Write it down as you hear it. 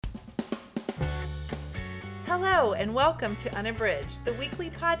Hello, and welcome to Unabridged, the weekly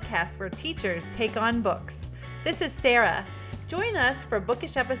podcast where teachers take on books. This is Sarah. Join us for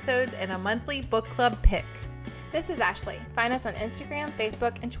bookish episodes and a monthly book club pick. This is Ashley. Find us on Instagram,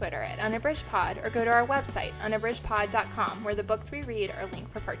 Facebook, and Twitter at UnabridgedPod, or go to our website, unabridgedpod.com, where the books we read are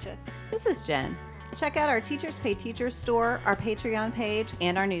linked for purchase. This is Jen. Check out our Teachers Pay Teachers store, our Patreon page,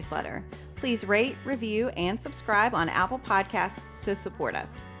 and our newsletter. Please rate, review, and subscribe on Apple Podcasts to support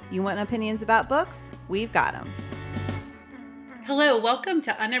us. You want opinions about books? We've got them. Hello, welcome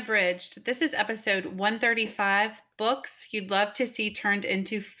to Unabridged. This is episode 135, Books You'd Love to See Turned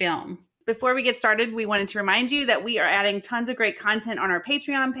into Film. Before we get started, we wanted to remind you that we are adding tons of great content on our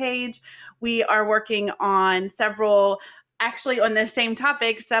Patreon page. We are working on actually on this same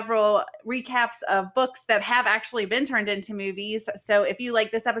topic, several recaps of books that have actually been turned into movies. So if you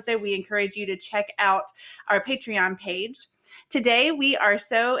like this episode, we encourage you to check out our Patreon page. Today, we are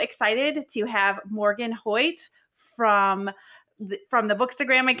so excited to have Morgan Hoyt from the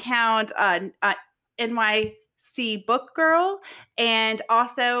Bookstagram account, NYC Book Girl, and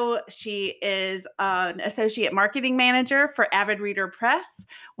also she is an associate marketing manager for Avid Reader Press.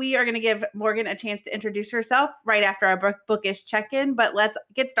 We are going to give Morgan a chance to introduce herself right after our bookish check-in, but let's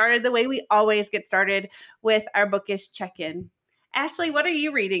get started the way we always get started with our bookish check-in. Ashley, what are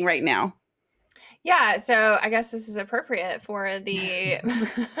you reading right now? Yeah, so I guess this is appropriate for the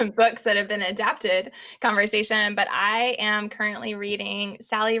books that have been adapted conversation, but I am currently reading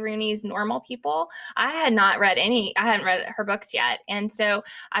Sally Rooney's Normal People. I hadn't read her books yet, and so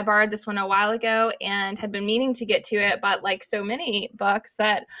I borrowed this one a while ago and had been meaning to get to it, but like so many books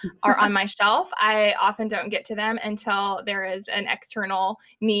that are on my shelf, I often don't get to them until there is an external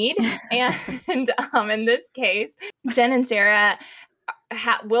need, and in this case, Jen and Sarah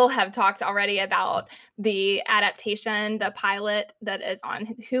will have talked already about the adaptation, the pilot that is on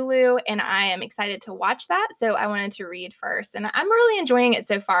Hulu, and I am excited to watch that. So I wanted to read first, and I'm really enjoying it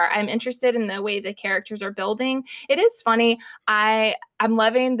so far. I'm interested in the way the characters are building. It is funny. I'm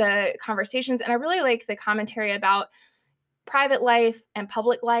loving the conversations, and I really like the commentary about private life and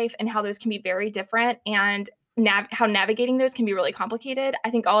public life and how those can be very different, and how navigating those can be really complicated.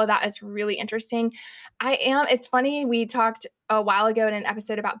 I think all of that is really interesting. It's funny, we talked a while ago in an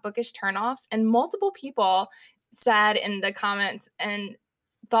episode about bookish turnoffs, and multiple people said in the comments and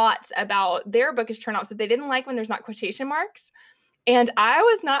thoughts about their bookish turnoffs that they didn't like when there's not quotation marks. And I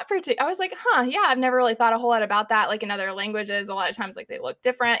was not I was like, yeah, I've never really thought a whole lot about that. Like in other languages, a lot of times like they look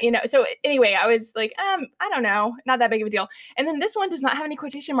different, So anyway, I was like, I don't know, not that big of a deal. And then this one does not have any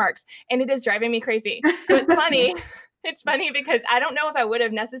quotation marks, and it is driving me crazy. So it's funny. It's funny because I don't know if I would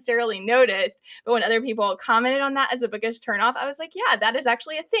have necessarily noticed, but when other people commented on that as a bookish turnoff, I was like, yeah, that is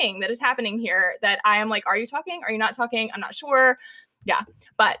actually a thing that is happening here that I am like, are you talking? Are you not talking? I'm not sure. Yeah.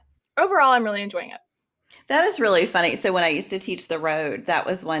 But overall, I'm really enjoying it. That is really funny. So when I used to teach the road, that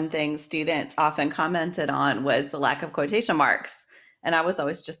was one thing students often commented on was the lack of quotation marks. And I was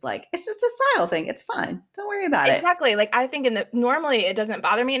always just like, it's just a style thing. It's fine. Don't worry about it. Exactly. Like I think normally it doesn't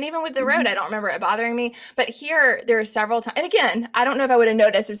bother me. And even with the road, I don't remember it bothering me. But here there are several times. And again, I don't know if I would have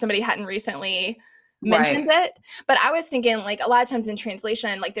noticed if somebody hadn't recently mentioned it. But I was thinking like a lot of times in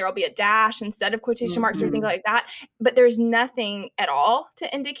translation, like there will be a dash instead of quotation marks or things like that. But there's nothing at all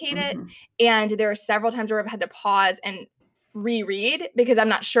to indicate it. And there are several times where I've had to pause and reread because I'm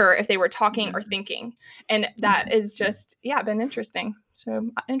not sure if they were talking or thinking. And that is just, been interesting. So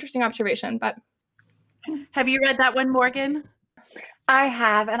interesting observation. But have you read that one, Morgan? I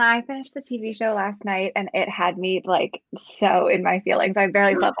have, and I finished the TV show last night, and it had me like so in my feelings. I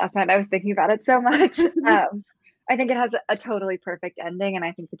barely slept last night. I was thinking about it so much. I think it has a totally perfect ending, and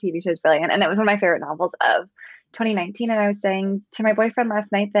I think the TV show is brilliant. And it was one of my favorite novels of 2019. And I was saying to my boyfriend last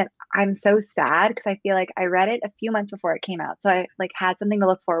night that I'm so sad because I feel like I read it a few months before it came out, so I like had something to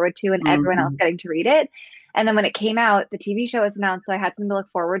look forward to, and everyone else getting to read it. And then when it came out, the TV show was announced, so I had something to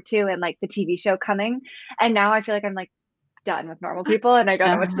look forward to, and like the TV show coming. And now I feel like I'm like done with Normal People, and I don't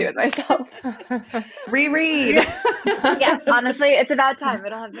know what to do with myself. Reread. Yeah, honestly, it's about time.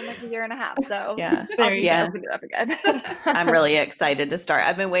 It'll have been like a year and a half, so yeah, I'll be open it up again. I'm really excited to start.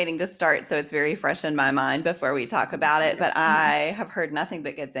 I've been waiting to start, so it's very fresh in my mind before we talk about it. But I have heard nothing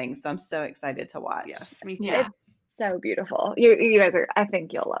but good things, so I'm so excited to watch. Yes, me too. Yeah. It's so beautiful. You guys are. I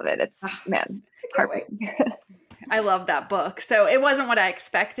think you'll love it. It's heartbreaking. I love that book. So it wasn't what I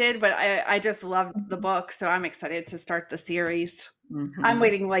expected, but I just loved the book. So I'm excited to start the series. I'm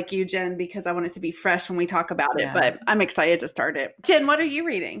waiting like you, Jen, because I want it to be fresh when we talk about it, but I'm excited to start it. Jen, what are you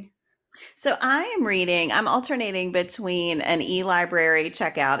reading? So I'm alternating between an e-library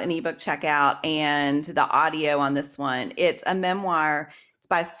checkout, an ebook checkout, and the audio on this one. It's a memoir. It's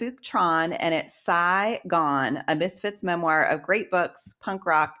by Phuc Tran, and it's Saigon, a misfits memoir of great books, punk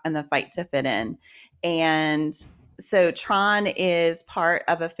rock, and the fight to fit in. And so Tran is part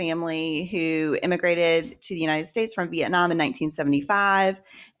of a family who immigrated to the United States from Vietnam in 1975.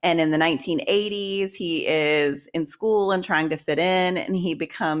 And in the 1980s, he is in school and trying to fit in, and he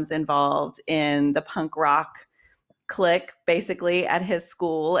becomes involved in the punk rock clique, basically, at his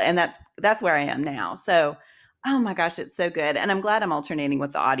school. And that's where I am now. So, oh my gosh, it's so good. And I'm glad I'm alternating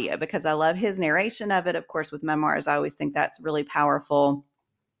with the audio because I love his narration of it. Of course, with memoirs, I always think that's really powerful.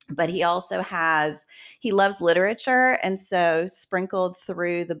 But he also he loves literature. And so sprinkled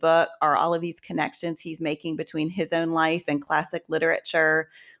through the book are all of these connections he's making between his own life and classic literature,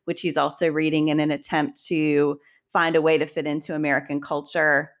 which he's also reading in an attempt to find a way to fit into American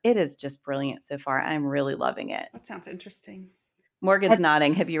culture. It is just brilliant so far. I'm really loving it. That sounds interesting. Morgan's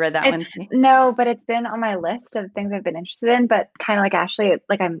nodding. Have you read that one? No, but it's been on my list of things I've been interested in, but kind of like Ashley,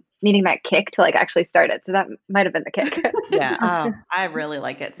 like I'm needing that kick to like actually start it. So that might have been the kick. Yeah. Oh, I really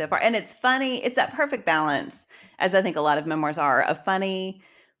like it so far. And it's funny. It's that perfect balance, as I think a lot of memoirs are, of funny,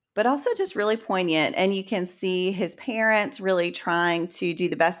 but also just really poignant. And you can see his parents really trying to do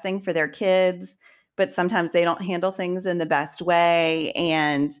the best thing for their kids, but sometimes they don't handle things in the best way.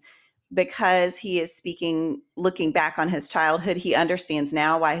 And because he is looking back on his childhood, he understands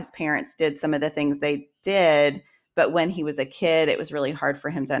now why his parents did some of the things they did. But when he was a kid, it was really hard for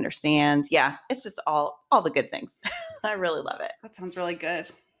him to understand. Yeah, it's just all the good things. I really love it. That sounds really good.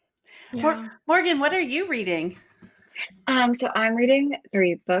 Yeah. Morgan, what are you reading? So I'm reading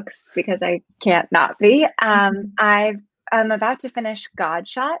 3 books because I can't not be. I'm about to finish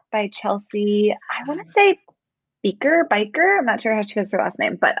Godshot by Chelsea. I want to say Biker. I'm not sure how she says her last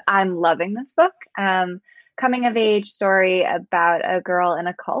name, but I'm loving this book. Coming of age story about a girl in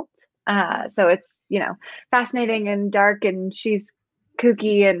a cult. So it's, fascinating and dark, and she's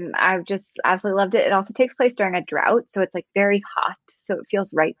kooky, and I've just absolutely loved it. It also takes place during a drought, so it's like very hot. So it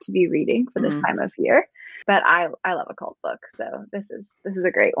feels right to be reading for this time of year. But I love a cult book, so this is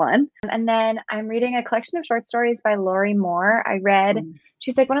a great one. And then I'm reading a collection of short stories by Lori Moore.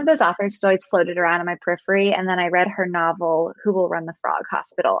 She's like one of those authors who's always floated around on my periphery. And then I read her novel, Who Will Run the Frog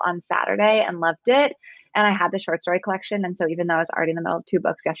Hospital, on Saturday and loved it. And I had the short story collection. And so even though I was already in the middle of 2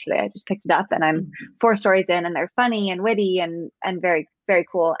 books yesterday, I just picked it up, and I'm 4 stories in, and they're funny and witty and very, very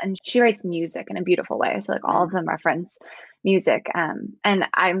cool. And she writes music in a beautiful way. So like all of them reference music. And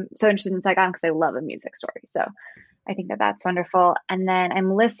I'm so interested in Saigon because I love a music story. So I think that that's wonderful. And then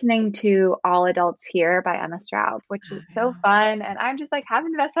I'm listening to All Adults Here by Emma Straub, which is so fun. And I'm just like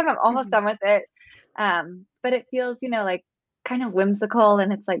having the best time. I'm almost done with it. But it feels, like kind of whimsical,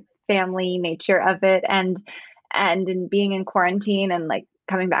 and it's like family nature of it. And in being in quarantine and like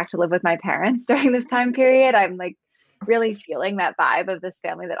coming back to live with my parents during this time period, I'm like really feeling that vibe of this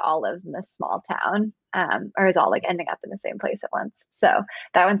family that all lives in this small town, or is all like ending up in the same place at once. So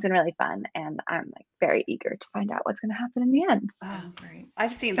that one's been really fun, and I'm like very eager to find out what's going to happen in the end. Oh, great.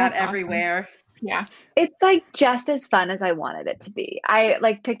 I've seen that everywhere. Yeah. It's like just as fun as I wanted it to be. I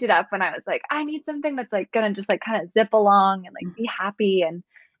like picked it up when I was like, I need something that's like going to just like kind of zip along and like be happy.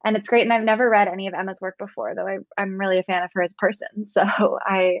 And it's great. And I've never read any of Emma's work before, though I'm really a fan of her as a person. So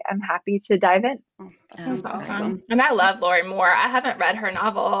I am happy to dive in. Oh, That's awesome. And I love Lori Moore. I haven't read her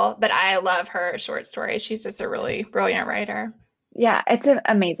novel, but I love her short stories. She's just a really brilliant writer. Yeah, it's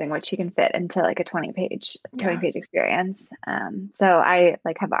amazing what she can fit into like a 20-page experience. So I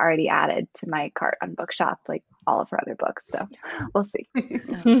like have already added to my cart on Bookshop like all of her other books. So we'll see.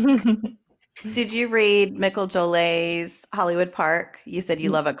 Did you read Mikkel Jolé's Hollywood Park? You said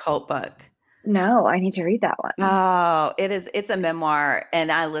you love a cult book. No, I need to read that one. Oh, it's a memoir,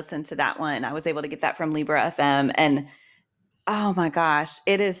 and I listened to that one. I was able to get that from Libra FM, and oh my gosh,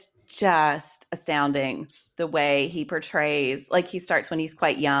 it is just astounding the way he portrays. Like, he starts when he's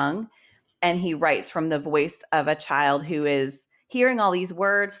quite young, and he writes from the voice of a child who is hearing all these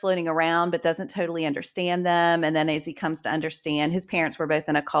words floating around but doesn't totally understand them. And then as he comes to understand, his parents were both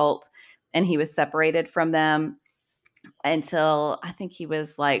in a cult, and he was separated from them until I think he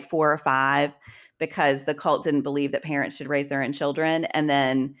was like 4 or 5, because the cult didn't believe that parents should raise their own children. And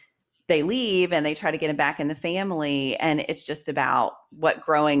then they leave and they try to get him back in the family. And it's just about what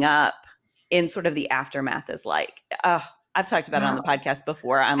growing up in sort of the aftermath is like. I've talked about it on the podcast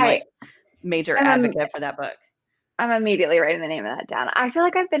before. I'm like major advocate for that book. I'm immediately writing the name of that down. I feel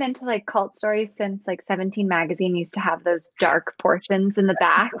like I've been into like cult stories since like 17 magazine used to have those dark portions in the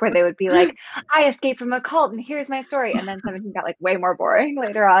back where they would be like, I escaped from a cult and here's my story. And then 17 got like way more boring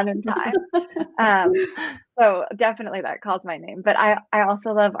later on in time. So definitely that calls my name. But I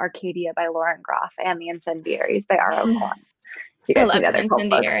also love Arcadia by Lauren Groff and The Incendiaries by R.O. Kwon. you I guys love need other cult books.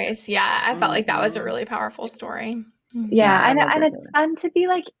 Incendiaries. Yeah, I felt like that was a really powerful story. Yeah, I love and those it's books. fun to be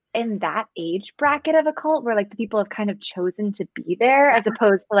like in that age bracket of a cult where like the people have kind of chosen to be there as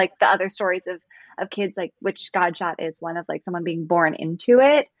opposed to like the other stories of kids, like which God Shot is one of like someone being born into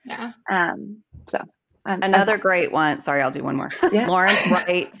it. Yeah. So Another great one. Sorry, I'll do one more. Yeah. Lawrence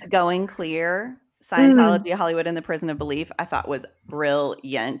Wright's Going Clear, Mm. Scientology, Hollywood, and the Prison of Belief, I thought was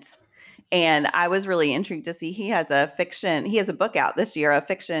brilliant. And I was really intrigued to see he has a book out this year, a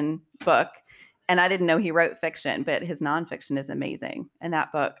fiction book. And I didn't know he wrote fiction, but his nonfiction is amazing. And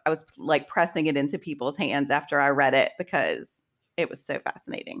that book, I was like pressing it into people's hands after I read it because it was so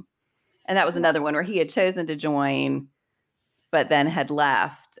fascinating. And that was another one where he had chosen to join, but then had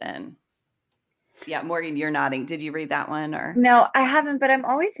left. And yeah, Morgan, you're nodding. Did you read that one or? No, I haven't, but I'm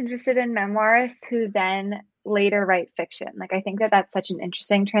always interested in memoirists who then later write fiction. Like, I think that that's such an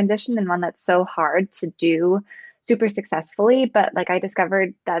interesting transition and one that's so hard to do super successfully. But like, I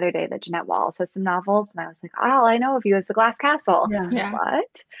discovered the other day that Jeanette Walls has some novels, and I was like, all I know of you is The Glass Castle. Yeah.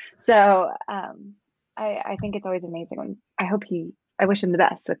 What? So I think it's always amazing when I wish him the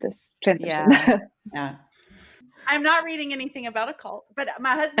best with this transition. Yeah. I'm not reading anything about a cult, but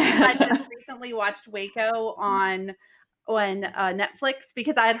my husband and I just recently watched Waco on Netflix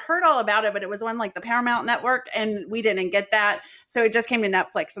because I had heard all about it, but it was on like the Paramount Network and we didn't get that. So it just came to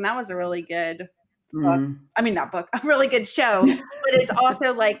Netflix and that was a really good book. I mean, not book, a really good show, but it's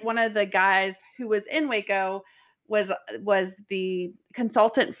also like one of the guys who was in Waco was the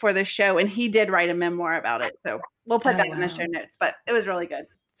consultant for the show and he did write a memoir about it. So we'll put that in the show notes, but it was really good.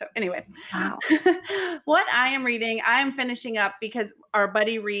 So anyway, Wow. What I am reading, I am finishing up because our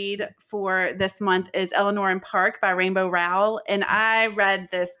buddy read for this month is Eleanor and Park by Rainbow Rowell. And I read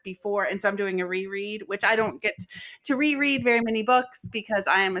this before. And so I'm doing a reread, which I don't get to reread very many books because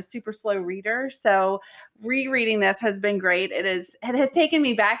I am a super slow reader. So rereading this has been great. It has taken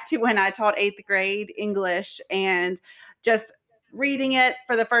me back to when I taught 8th grade English and just reading it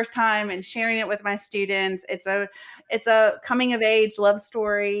for the first time and sharing it with my students. It's a coming of age love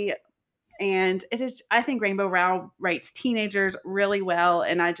story. And I think Rainbow Rowell writes teenagers really well.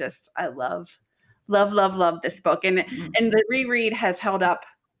 And I love this book. And the reread has held up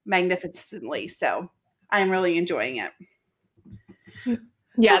magnificently. So I'm really enjoying it.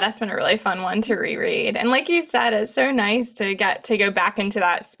 Yeah, that's been a really fun one to reread. And like you said, it's so nice to get to go back into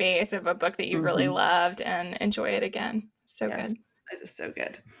that space of a book that you really loved and enjoy it again. So good. It is so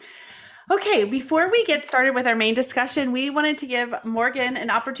good. Okay, before we get started with our main discussion, we wanted to give Morgan an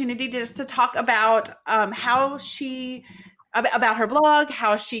opportunity to talk about about her blog,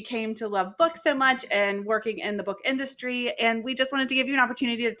 how she came to love books so much and working in the book industry. And we just wanted to give you an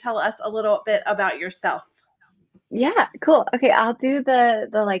opportunity to tell us a little bit about yourself. Yeah, cool. Okay, I'll do the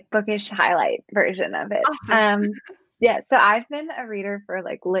like bookish highlight version of it. Awesome. Yeah, so I've been a reader for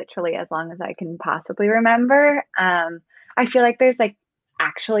like literally as long as I can possibly remember. I feel like there's like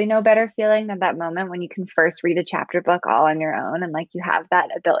actually no better feeling than that moment when you can first read a chapter book all on your own and like you have that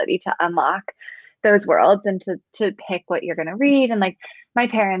ability to unlock those worlds and to pick what you're going to read. And like my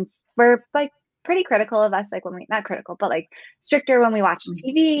parents were like pretty critical of us, like when we, not critical, but like stricter when we watched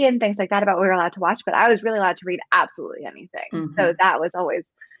TV and things like that about what we were allowed to watch. But I was really allowed to read absolutely anything. So that was always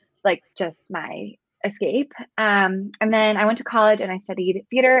like just my escape. And then I went to college and I studied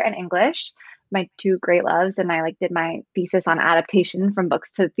theater and English, my two great loves. And I like did my thesis on adaptation from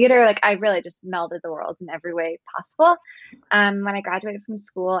books to theater. Like I really just melded the worlds in every way possible. When I graduated from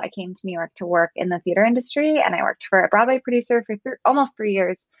school, I came to New York to work in the theater industry and I worked for a Broadway producer for almost 3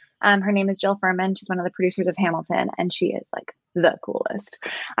 years. Her name is Jill Furman. She's one of the producers of Hamilton and she is like the coolest.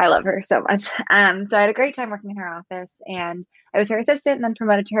 I love her so much. So I had a great time working in her office and I was her assistant and then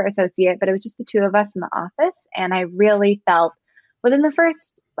promoted to her associate, but it was just the two of us in the office. And I really felt within the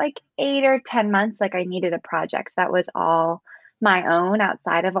first like 8 or 10 months, like I needed a project that was all my own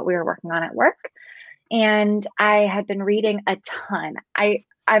outside of what we were working on at work. And I had been reading a ton.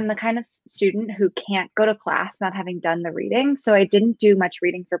 I'm the kind of student who can't go to class not having done the reading. So I didn't do much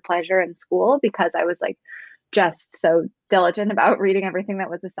reading for pleasure in school because I was like just so diligent about reading everything that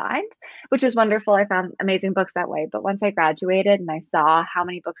was assigned, which was wonderful. I found amazing books that way. But once I graduated and I saw how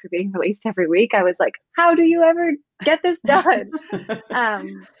many books were being released every week, I was like, how do you ever get this done?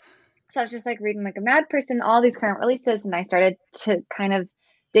 So I was just like reading like a mad person, all these current releases. And I started to kind of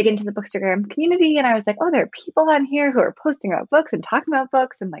dig into the Bookstagram community. And I was like, oh, there are people on here who are posting about books and talking about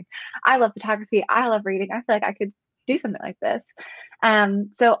books. And like, I love photography. I love reading. I feel like I could do something like this.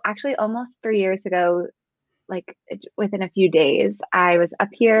 So actually almost 3 years ago, like within a few days, I was up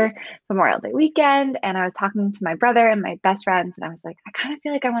here Memorial Day weekend and I was talking to my brother and my best friends. And I was like, I kind of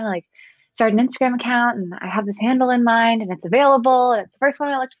feel like I want to like start an Instagram account and I have this handle in mind and it's available and it's the first one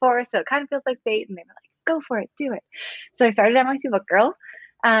I looked for. So it kind of feels like fate. And they were like, go for it, do it. So I started NYC Book Girl.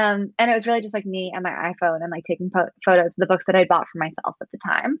 And it was really just like me and my iPhone and like taking photos of the books that I bought for myself at the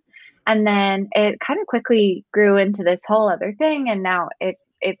time. And then it kind of quickly grew into this whole other thing. And now it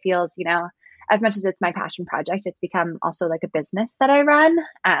feels, as much as it's my passion project, it's become also like a business that I run,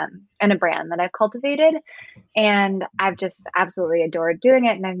 and a brand that I've cultivated. And I've just absolutely adored doing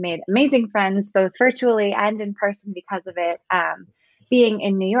it. And I've made amazing friends, both virtually and in person because of it. Being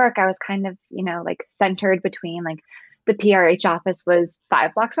in New York, I was kind of, like centered between like the PRH office was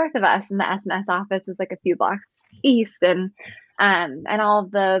 5 blocks north of us and the SNS office was like a few blocks east. And all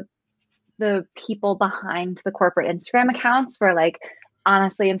of the people behind the corporate Instagram accounts were like,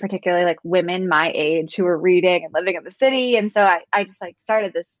 honestly, and particularly like women my age who were reading and living in the city. And so I just like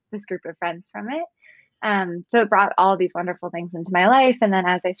started this group of friends from it. So it brought all these wonderful things into my life. And then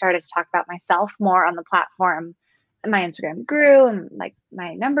as I started to talk about myself more on the platform, my Instagram grew and like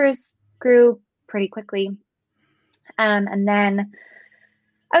my numbers grew pretty quickly. And then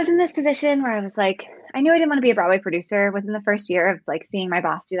I was in this position where I was like, I knew I didn't want to be a Broadway producer. Within the first year of like seeing my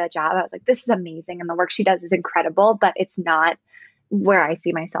boss do that job, I was like, this is amazing. And the work she does is incredible, but it's not where I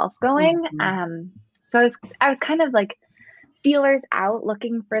see myself going. So I was kind of like feelers out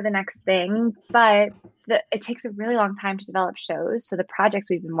looking for the next thing, but it takes a really long time to develop shows. So the projects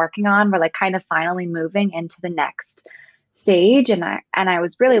we've been working on were like kind of finally moving into the next stage. And I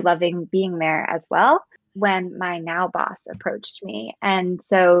was really loving being there as well when my now boss approached me. And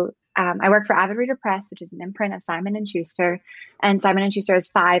so I work for Avid Reader Press, which is an imprint of Simon & Schuster. And Simon & Schuster has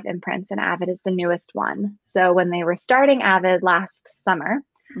 5 imprints and Avid is the newest one. So when they were starting Avid last summer,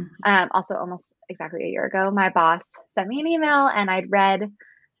 also almost exactly a year ago, my boss sent me an email and I'd read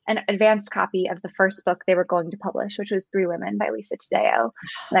an advanced copy of the first book they were going to publish, which was Three Women by Lisa Taddeo.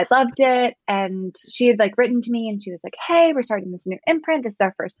 And I loved it. And she had like written to me and she was like, hey, we're starting this new imprint. This is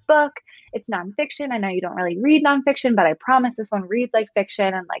our first book. It's nonfiction. I know you don't really read nonfiction, but I promise this one reads like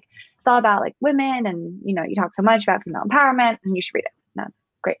fiction. And like, it's all about like women. And, you talk so much about female empowerment and you should read it. And I was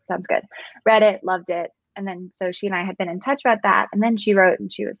great. Sounds good. Read it, loved it. And then, so she and I had been in touch about that. And then she wrote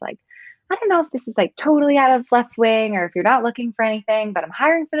and she was like, I don't know if this is like totally out of left wing or if you're not looking for anything, but I'm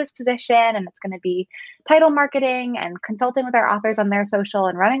hiring for this position and it's going to be title marketing and consulting with our authors on their social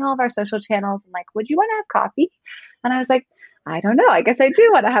and running all of our social channels. And like, would you want to have coffee? And I was like, I don't know. I guess I do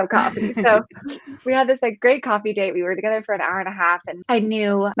want to have coffee. So we had this like great coffee date. We were together for an hour and a half. And I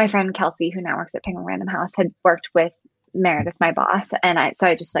knew my friend Kelsey, who now works at Penguin Random House, had worked with Meredith, my boss. And I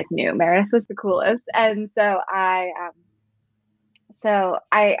just like knew Meredith was the coolest. And so I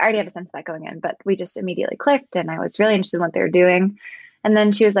already had a sense of that going in, but we just immediately clicked and I was really interested in what they were doing. And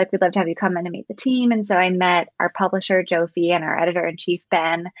then she was like, we'd love to have you come in and meet the team. And so I met our publisher, Jofi, and our editor-in-chief,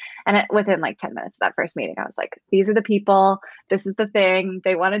 Ben. And within like 10 minutes of that first meeting, I was like, these are the people. This is the thing.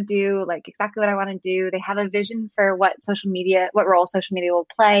 They want to do like exactly what I want to do. They have a vision for what role social media will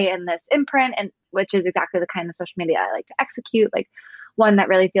play in this imprint, and which is exactly the kind of social media I like to execute. Like one that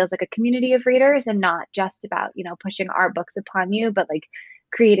really feels like a community of readers and not just about, pushing our books upon you, but like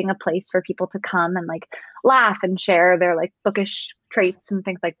creating a place for people to come and like laugh and share their like bookish traits and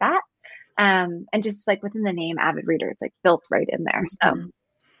things like that. And just like within the name Avid Reader, it's like built right in there. So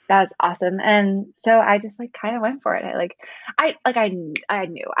that was awesome. And so I just like kind of went for it. I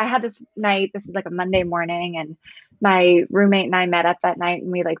knew I had this night, this was like a Monday morning, and my roommate and I met up that night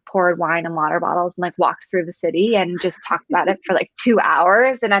and we like poured wine in water bottles and like walked through the city and just talked about it for like 2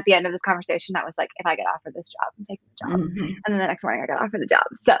 hours. And at the end of this conversation, I was like, if I get offered this job, I'm taking the job. And then the next morning I got offered the job.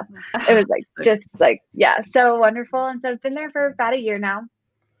 So it was like, just like, yeah, so wonderful. And so I've been there for about a year now.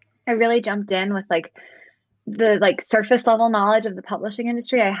 I really jumped in with like the like surface level knowledge of the publishing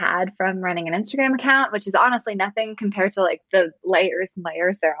industry I had from running an Instagram account, which is honestly nothing compared to like the layers and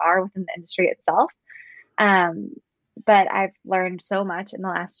layers there are within the industry itself. But I've learned so much in the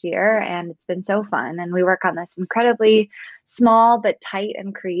last year and it's been so fun. And we work on this incredibly small but tight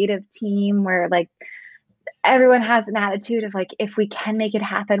and creative team where like everyone has an attitude of like, if we can make it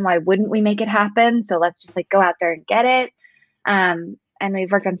happen, why wouldn't we make it happen? So let's just like go out there and get it. And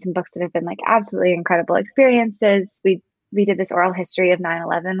we've worked on some books that have been like absolutely incredible experiences. We did this oral history of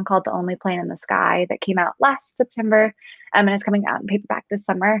 9/11 called The Only Plane in the Sky that came out last September, and it's coming out in paperback this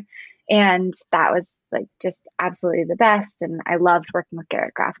summer. And that was like just absolutely the best. And I loved working with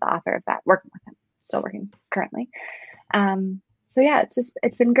Garrett Graff, the author of that, working with him, still working currently. So yeah,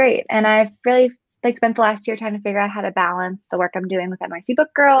 it's been great. And I've really like spent the last year trying to figure out how to balance the work I'm doing with NYC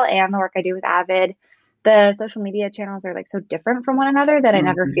Book Girl and the work I do with Avid. The social media channels are like so different from one another that I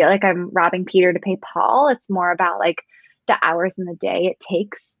never feel like I'm robbing Peter to pay Paul. It's more about like the hours in the day it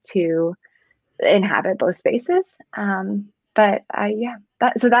takes to inhabit both spaces. But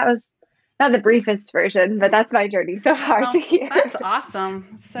that was not the briefest version, but that's my journey so far to here. That's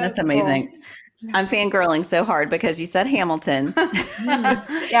awesome. That's amazing. I'm fangirling so hard because you said Hamilton.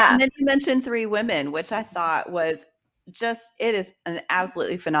 Yeah. And then you mentioned Three Women, which I thought was it is an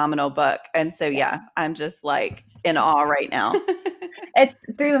absolutely phenomenal book. And so, I'm just like in awe right now.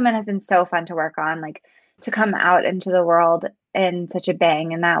 Three Women has been so fun to work on, like to come out into the world in such a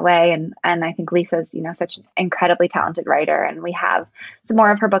bang in that way. And I think Lisa's, such an incredibly talented writer, and we have some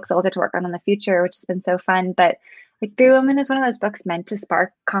more of her books that we'll get to work on in the future, which has been so fun. But like Three Women is one of those books meant to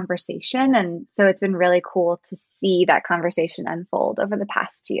spark conversation. And so it's been really cool to see that conversation unfold over the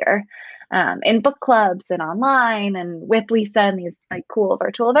past year, in book clubs and online and with Lisa and these like cool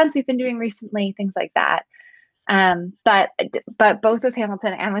virtual events we've been doing recently, things like that. But both with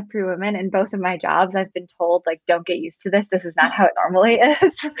Hamilton and with Three Women, in both of my jobs, I've been told, like, don't get used to this. This is not how it normally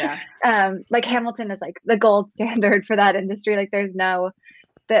is. Yeah. Like Hamilton is like the gold standard for that industry. Like there's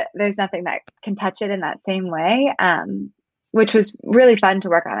nothing that can touch it in that same way. Which was really fun to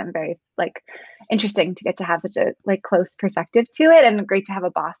work on and very like interesting to get to have such a like close perspective to it, and great to have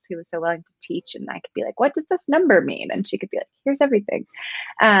a boss who was so willing to teach, and I could be like, what does this number mean? And she could be like, here's everything.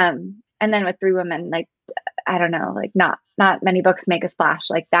 And then with Three Women, like, I don't know, like not many books make a splash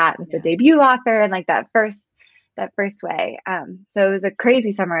like that with the debut author and like that first way. So it was a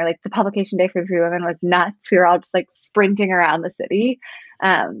crazy summer. Like the publication day for Three Women was nuts. We were all just like sprinting around the city,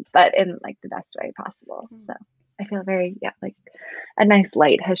 but in like the best way possible. So I feel very, like a nice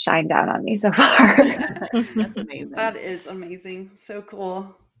light has shined down on me so far. That's amazing. That is amazing. So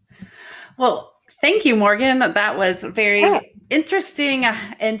cool. Well, thank you, Morgan. That was very interesting.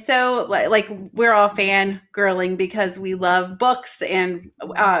 And so like we're all fangirling because we love books, and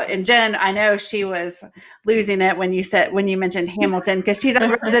Jen, I know she was losing it when you mentioned Hamilton, because she's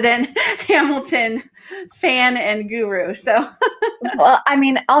a resident Hamilton fan and guru. So well, I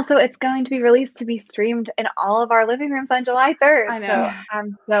mean, also it's going to be released to be streamed in all of our living rooms on July 3rd. I know. So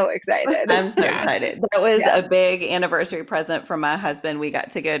I'm so excited. I'm so excited. That was a big anniversary present from my husband. We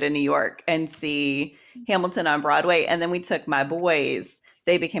got to go to New York and see Hamilton on Broadway. And then we took my boys.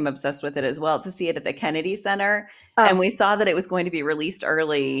 They became obsessed with it as well, to see it at the Kennedy Center. And we saw that it was going to be released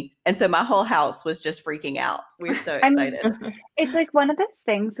early. And so my whole house was just freaking out. We were so excited. It's like one of those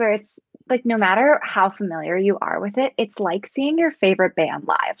things where it's like, no matter how familiar you are with it, it's like seeing your favorite band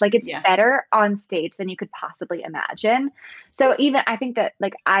live. Like it's better on stage than you could possibly imagine. So even I think that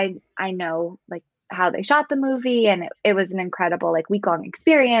like, I know like how they shot the movie, and it was an incredible like week-long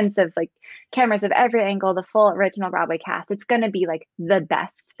experience of like cameras of every angle, the full original Broadway cast. It's going to be like the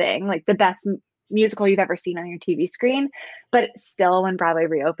best thing, like the best musical you've ever seen on your TV screen. But still, when Broadway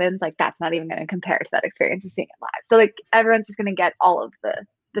reopens, like that's not even going to compare to that experience of seeing it live. So like everyone's just going to get all of the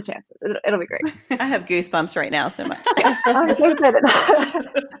chances. It'll be great. I have goosebumps right now so much. I'm so excited.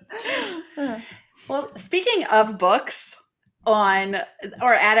 Well, speaking of books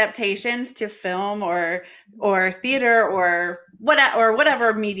or adaptations to film or theater or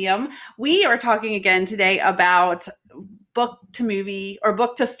whatever medium, we are talking again today about book to movie or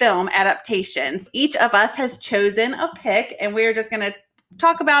book to film adaptations. Each of us has chosen a pick, and we're just going to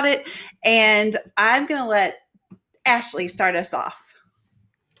talk about it. And I'm going to let Ashley start us off.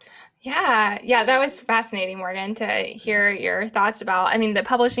 Yeah, that was fascinating, Morgan, to hear your thoughts about. I mean, the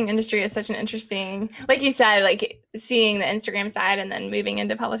publishing industry is such an interesting, like you said, like seeing the Instagram side and then moving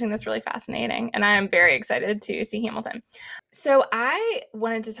into publishing. That's really fascinating. And I am very excited to see Hamilton. So I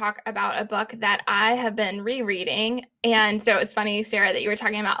wanted to talk about a book that I have been rereading. And so it was funny, Sarah, that you were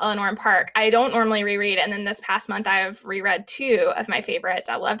talking about Eleanor and Park. I don't normally reread. And then this past month, I've reread two of my favorites.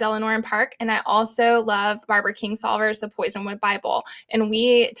 I loved Eleanor and Park. And I also love Barbara Kingsolver's The Poisonwood Bible. And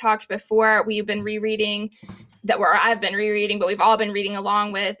we talked before, we've been rereading I've been rereading, but we've all been reading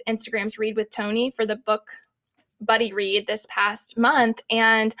along with Instagram's Read with Tony for the book buddy read this past month.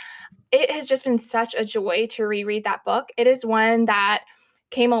 And it has just been such a joy to reread that book. It is one that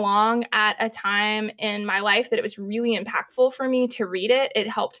came along at a time in my life that it was really impactful for me to read it. It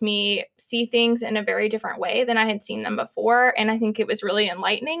helped me see things in a very different way than I had seen them before. And I think it was really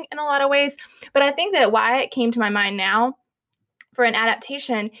enlightening in a lot of ways. But I think that why it came to my mind now for an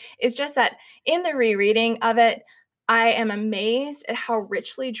adaptation is just that in the rereading of it, I am amazed at how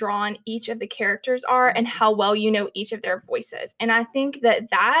richly drawn each of the characters are and how well you know each of their voices. And I think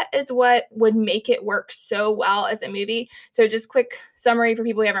that is what would make it work so well as a movie. So just quick summary for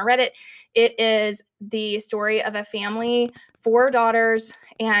people who haven't read it. It is the story of a family, 4 daughters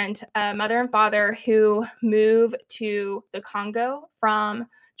and a mother and father who move to the Congo from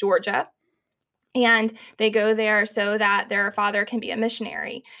Georgia. And they go there so that their father can be a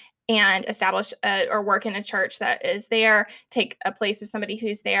missionary and establish or work in a church that is there, take a place of somebody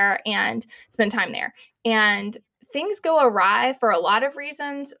who's there and spend time there. And things go awry for a lot of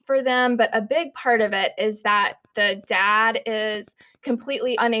reasons for them, but a big part of it is that the dad is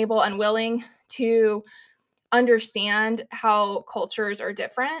completely unable, unwilling to understand how cultures are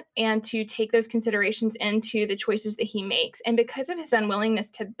different and to take those considerations into the choices that he makes. And because of his unwillingness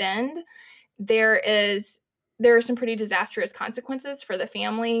to bend, there are some pretty disastrous consequences for the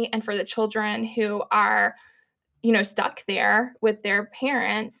family and for the children who are, stuck there with their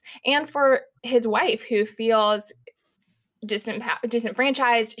parents, and for his wife who feels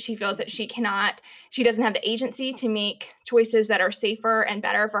disenfranchised. She feels that she doesn't have the agency to make choices that are safer and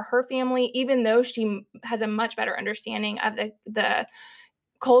better for her family, even though she has a much better understanding of the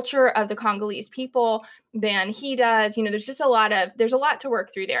culture of the Congolese people than he does. There's a lot to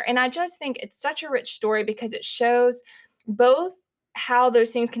work through there. And I just think it's such a rich story because it shows both how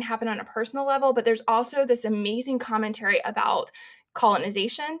those things can happen on a personal level, but there's also this amazing commentary about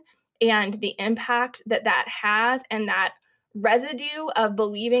colonization and the impact that has, and that residue of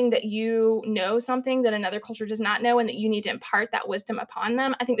believing that you know something that another culture does not know and that you need to impart that wisdom upon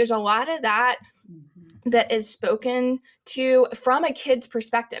them. I think there's a lot of that that is spoken to from a kid's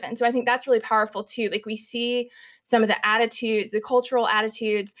perspective. And so I think that's really powerful too. Like, we see some of the attitudes, the cultural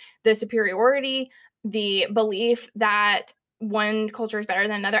attitudes, the superiority, the belief that one culture is better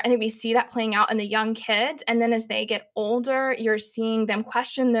than another. I think we see that playing out in the young kids. And then as they get older, you're seeing them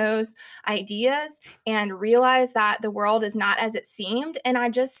question those ideas and realize that the world is not as it seemed. And I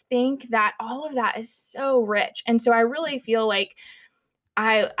just think that all of that is so rich. And so I really feel like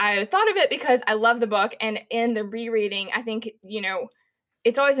I thought of it because I love the book, and in the rereading, I think,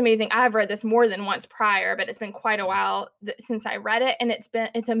 it's always amazing. I've read this more than once prior, but it's been quite a while since I read it, and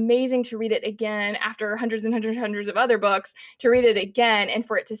it's amazing to read it again after hundreds and hundreds and hundreds of other books, to read it again and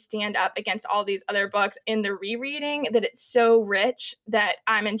for it to stand up against all these other books in the rereading, that it's so rich that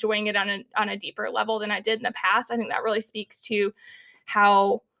I'm enjoying it on a deeper level than I did in the past. I think that really speaks to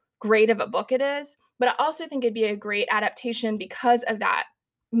how great of a book it is. But I also think it'd be a great adaptation because of that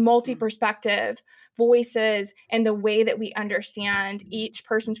multi-perspective voices and the way that we understand each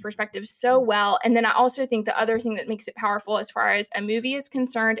person's perspective so well. And then I also think the other thing that makes it powerful as far as a movie is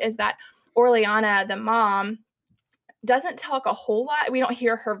concerned is that Orleana, the mom, doesn't talk a whole lot. We don't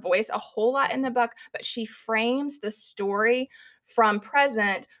hear her voice a whole lot in the book, but she frames the story from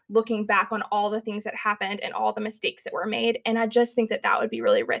present, looking back on all the things that happened and all the mistakes that were made. And I just think that would be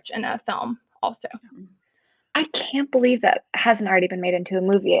really rich in a film also. I can't believe that hasn't already been made into a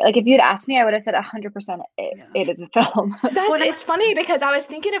movie. Like, if you'd asked me, I would have said 100% it is a film. It's funny because I was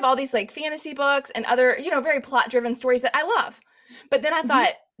thinking of all these like fantasy books and other, very plot-driven stories that I love. But then I thought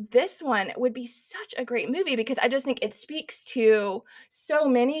this one would be such a great movie because I just think it speaks to so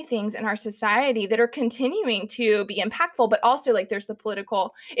many things in our society that are continuing to be impactful, but also like there's the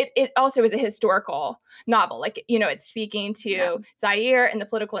political, it also is a historical novel. Like, it's speaking to Zaire and the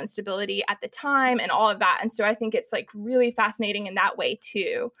political instability at the time and all of that. And so I think it's like really fascinating in that way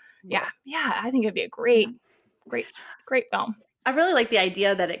too. Yeah. I think it'd be a great film. I really like the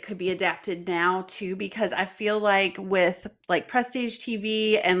idea that it could be adapted now too, because I feel like with like prestige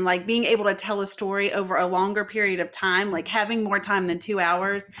TV and like being able to tell a story over a longer period of time, like having more time than 2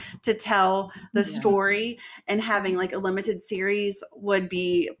 hours to tell the story and having like a limited series would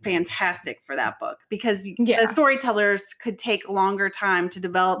be fantastic for that book, because the storytellers could take longer time to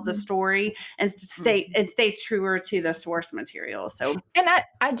develop the story and stay truer to the source material. So, and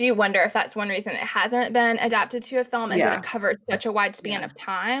I do wonder if that's one reason it hasn't been adapted to a film, is that it covered such a wide span of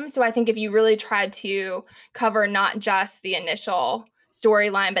time. So I think if you really tried to cover not just the initial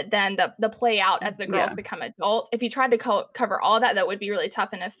storyline, but then the play out as the girls become adults, if you tried to cover all that would be really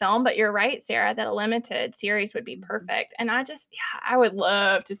tough in a film. But you're right, Sarah, that a limited series would be perfect. And I would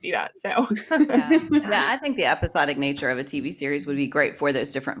love to see that. So I think the episodic nature of a TV series would be great for those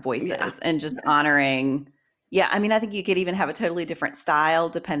different voices and just honoring. I mean, I think you could even have a totally different style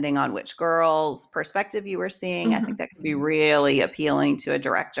depending on which girl's perspective you were seeing. I think that could be really appealing to a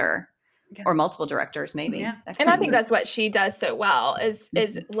director or multiple directors, maybe. And I think that's what she does so well, is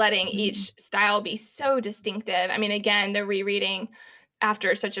letting each style be so distinctive. I mean, again, the rereading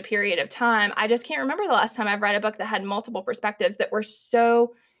after such a period of time, I just can't remember the last time I've read a book that had multiple perspectives that were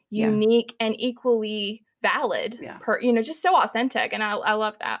so unique and equally valid, just so authentic. And I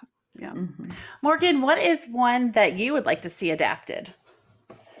love that. Yeah. Morgan, what is one that you would like to see adapted?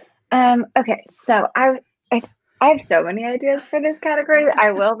 Okay, so I have so many ideas for this category.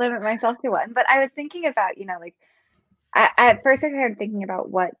 I will limit myself to one, but I was thinking about, at first I started thinking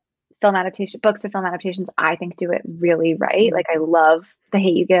about what books to film adaptations, I think do it really right. Like I love The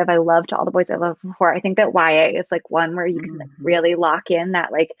Hate U Give. I love To All the Boys I Loved Before. I think that YA is like one where you can like really lock in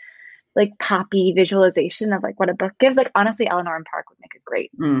that like poppy visualization of like what a book gives. Like honestly, Eleanor and Park would make a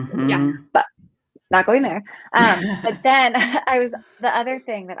great, Yes. but not going there. But then the other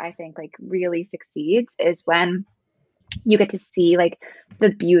thing that I think like really succeeds is when you get to see like the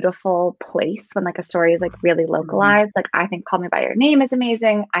beautiful place when like a story is like really localized. Like I think Call Me by Your Name is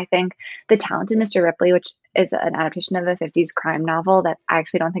amazing. I think The Talented Mr. Ripley, which is an adaptation of a 50s crime novel that I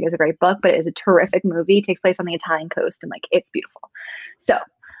actually don't think is a great book, but it is a terrific movie. It takes place on the Italian coast and like it's beautiful. So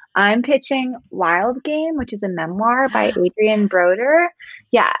I'm pitching Wild Game, which is a memoir by Adrian Broder.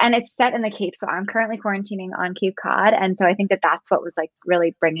 Yeah, and it's set in the Cape. So I'm currently quarantining on Cape Cod, and so I think that that's what was like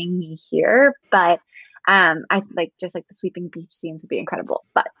really bringing me here. But I like just like the sweeping beach scenes would be incredible.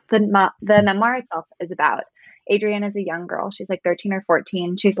 But the memoir itself is about Adrienne is a young girl. She's like 13 or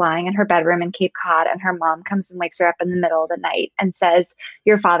 14. She's lying in her bedroom in Cape Cod, and her mom comes and wakes her up in the middle of the night and says,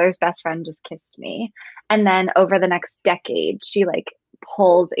 "Your father's best friend just kissed me." And then over the next decade, she like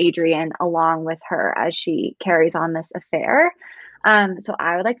pulls Adrienne along with her as she carries on this affair. So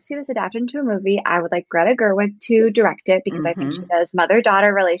I would like to see this adapted into a movie. I would like Greta Gerwig to direct it because I think she does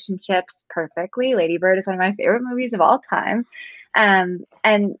mother-daughter relationships perfectly. Lady Bird is one of my favorite movies of all time. And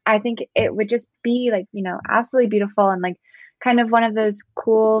I think it would just be like, you know, absolutely beautiful and like kind of one of those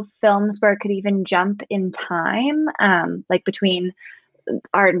cool films where it could even jump in time, like between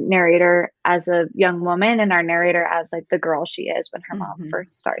our narrator as a young woman and our narrator as like the girl she is when her mom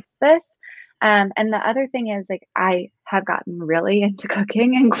first starts this. And the other thing is like I have gotten really into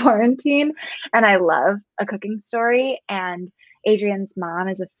cooking in quarantine and I love a cooking story. And Adrienne's mom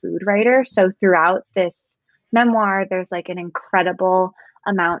is a food writer. So throughout this memoir, there's like an incredible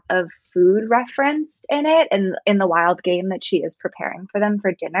amount of food referenced in it and in the Wild Game that she is preparing for them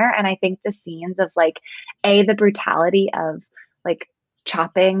for dinner. And I think the scenes of like the brutality of like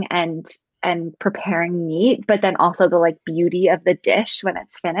chopping and preparing meat, but then also the like beauty of the dish when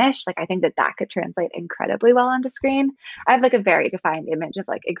it's finished. Like I think that could translate incredibly well onto screen. I have like a very defined image of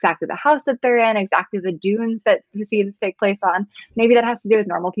like exactly the house that they're in, exactly the dunes that the scenes take place on. Maybe that has to do with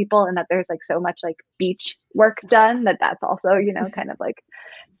normal people and that there's like so much like beach work done that's also, you know, kind of like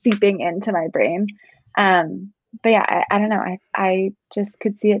seeping into my brain. But yeah, I don't know. I just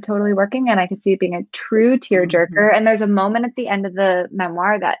could see it totally working and I could see it being a true tearjerker. And there's a moment at the end of the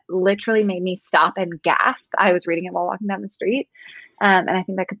memoir that literally made me stop and gasp. I was reading it while walking down the street. And I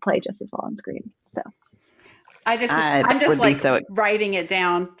think that could play just as well on screen. So I'm just like writing it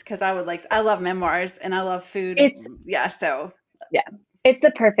down because I love memoirs and I love food. It's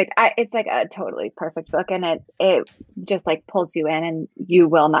the perfect, it's like a totally perfect book and it just like pulls you in and you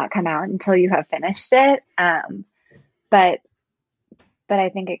will not come out until you have finished it. But I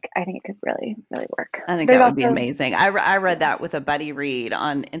think it could really, really work. I think that would be amazing. I read that with a buddy read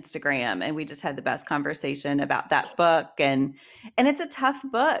on Instagram and we just had the best conversation about that book and it's a tough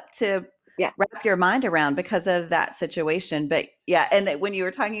book to wrap your mind around because of that situation. But yeah, and when you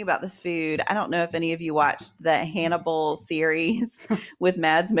were talking about the food, I don't know if any of you watched the Hannibal series with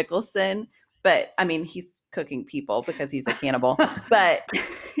Mads Mikkelsen, but I mean, he's cooking people because he's a cannibal, but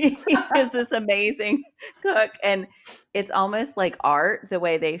he is this amazing cook. And it's almost like art, the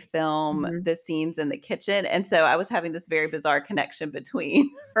way they film the scenes in the kitchen. And so I was having this very bizarre connection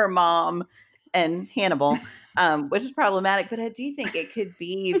between her mom and Hannibal, which is problematic, but I do think it could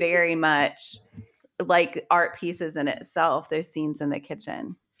be very much like art pieces in itself, those scenes in the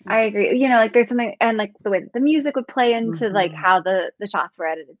kitchen. I agree. You know, like there's something, and like the way that the music would play into like how the shots were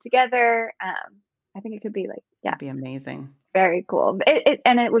edited together. I think it could be like, it'd be amazing. Very cool.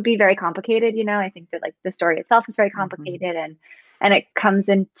 And it would be very complicated. You know, I think that like the story itself is very complicated and it comes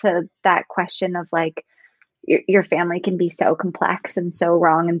into that question of like, your family can be so complex and so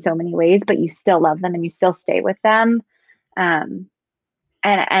wrong in so many ways, but you still love them and you still stay with them.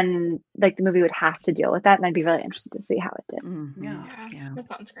 And like the movie would have to deal with that. And I'd be really interested to see how it did. Yeah. That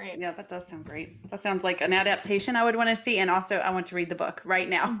sounds great. Yeah, that does sound great. That sounds like an adaptation I would want to see. And also I want to read the book right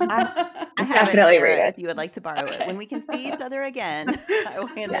now. I definitely read it. If you would like to borrow it. When we can see each other again, I will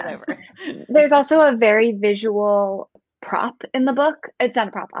hand it over. There's also a very visual prop in the book. It's not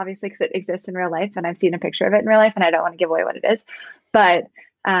a prop, obviously, because it exists in real life and I've seen a picture of it in real life and I don't want to give away what it is. But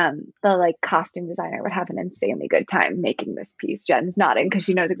the like costume designer would have an insanely good time making this piece. Jen's nodding because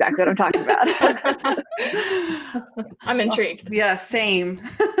she knows exactly what I'm talking about. I'm intrigued. Yeah, same.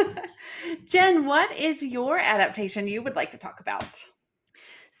 Jen, what is your adaptation you would like to talk about?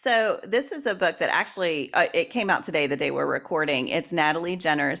 So this is a book that actually, it came out today, the day we're recording. It's Natalie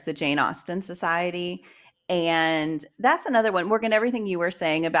Jenner's The Jane Austen Society. And that's another one. Morgan, everything you were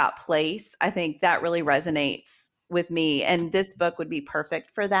saying about place, I think that really resonates with me. And this book would be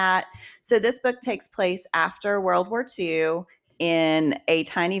perfect for that. So this book takes place after World War II in a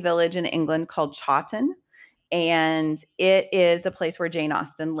tiny village in England called Chawton. And it is a place where Jane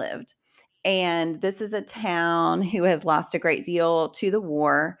Austen lived. And this is a town who has lost a great deal to the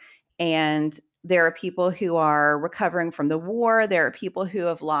war. And there are people who are recovering from the war. There are people who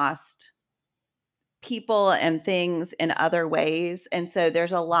have lost people and things in other ways. And so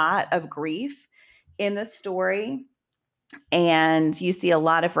there's a lot of grief in the story. And you see a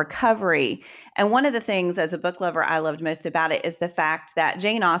lot of recovery. And one of the things as a book lover I loved most about it is the fact that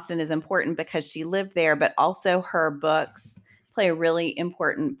Jane Austen is important because she lived there, but also her books play a really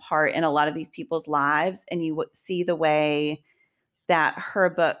important part in a lot of these people's lives. And you see the way that her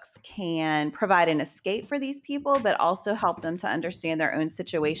books can provide an escape for these people, but also help them to understand their own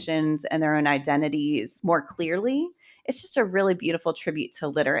situations and their own identities more clearly. It's just a really beautiful tribute to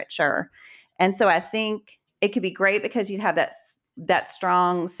literature. And so I think it could be great because you'd have that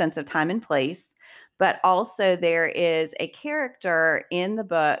strong sense of time and place. But also there is a character in the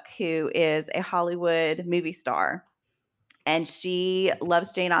book who is a Hollywood movie star. And she loves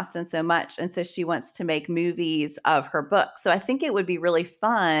Jane Austen so much. And so she wants to make movies of her book. So I think it would be really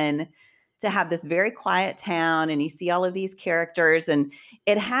fun to have this very quiet town and you see all of these characters and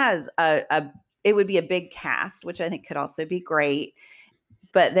it has it would be a big cast, which I think could also be great.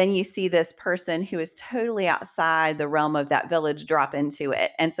 But then you see this person who is totally outside the realm of that village drop into it.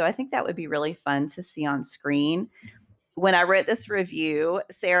 And so I think that would be really fun to see on screen. When I wrote this review,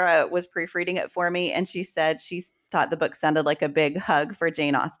 Sarah was proofreading it for me, and she said she thought the book sounded like a big hug for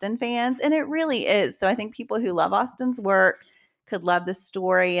Jane Austen fans, and it really is. So I think people who love Austen's work could love the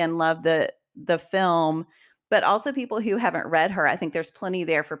story and love the film, but also people who haven't read her. I think there's plenty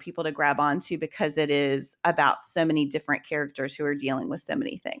there for people to grab onto because it is about so many different characters who are dealing with so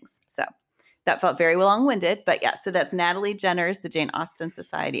many things. So that felt very long-winded, but yeah, so that's Natalie Jenner's The Jane Austen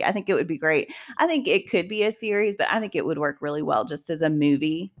Society. I think it would be great. I think it could be a series, but I think it would work really well just as a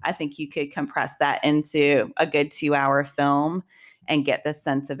movie. I think you could compress that into a good 2-hour film and get the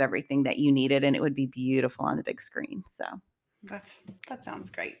sense of everything that you needed, and it would be beautiful on the big screen. So that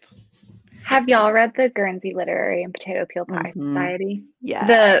sounds great. Have y'all read the Guernsey Literary and Potato Peel Pie Society?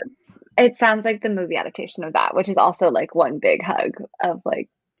 Yeah. It sounds like the movie adaptation of that, which is also like one big hug of like,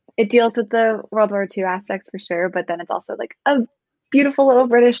 it deals with the World War II aspects for sure, but then it's also like a beautiful little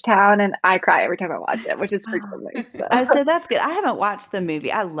British town, and I cry every time I watch it, which is frequently. So that's good. I haven't watched the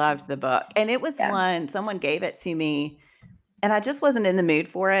movie. I loved the book, and it was one someone gave it to me, and I just wasn't in the mood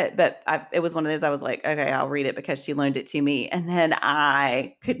for it. But it was one of those I was like, okay, I'll read it because she loaned it to me, and then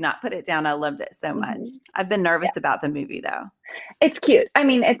I could not put it down. I loved it so much. I've been nervous about the movie though. It's cute. I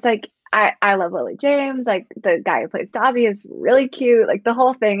mean, it's like I love Lily James. Like the guy who plays Dazzy is really cute. Like the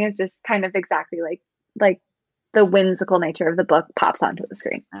whole thing is just kind of exactly like the whimsical nature of the book pops onto the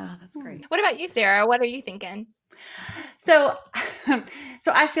screen. Oh, that's great. What about you, Sarah? What are you thinking? So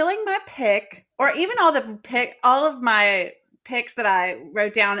I feel like my pick, or even all of my picks that I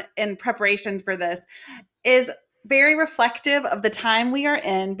wrote down in preparation for this, is very reflective of the time we are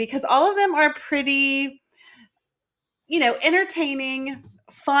in, because all of them are pretty, entertaining,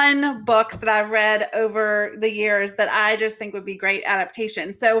 fun books that I've read over the years that I just think would be great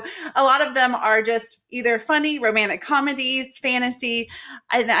adaptations. So a lot of them are just either funny, romantic comedies, fantasy.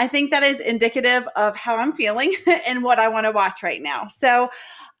 And I think that is indicative of how I'm feeling and what I want to watch right now. So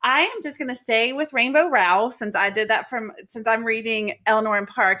I am just going to stay with Rainbow Rowell since I'm reading Eleanor and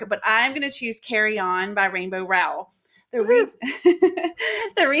Park, but I'm going to choose Carry On by Rainbow Rowell. The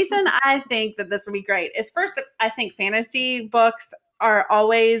reason I think that this would be great is, first, I think fantasy books are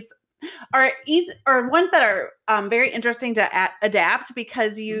easy, or ones that are very interesting to adapt,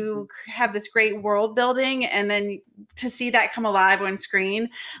 because you have this great world building, and then to see that come alive on screen.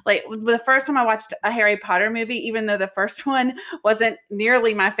 Like the first time I watched a Harry Potter movie, even though the first one wasn't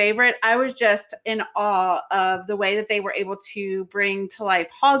nearly my favorite, I was just in awe of the way that they were able to bring to life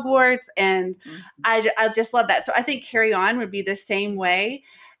Hogwarts, and I just love that. So I think Carry On would be the same way.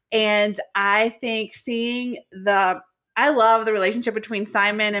 And I think I love the relationship between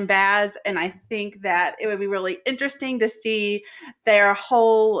Simon and Baz, and I think that it would be really interesting to see their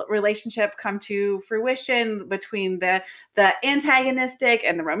whole relationship come to fruition between the antagonistic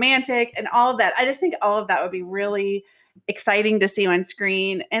and the romantic and all of that. I just think all of that would be really exciting to see on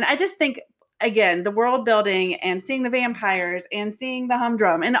screen. And I just think, again, the world building and seeing the vampires and seeing the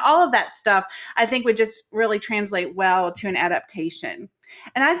humdrum and all of that stuff, I think would just really translate well to an adaptation.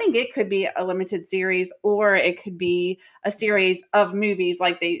 And I think it could be a limited series, or it could be a series of movies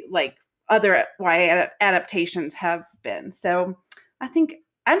like other YA adaptations have been. So I think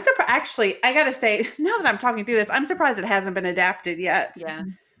I'm surprised. Actually, I got to say, now that I'm talking through this, I'm surprised it hasn't been adapted yet. Yeah.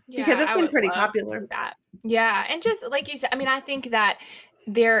 Because it's I been would pretty love to popular. see that. Yeah. And just like you said, I mean, I think that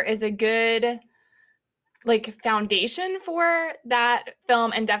there is a good like foundation for that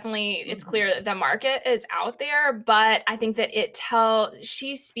film, and definitely it's clear that the market is out there, but I think that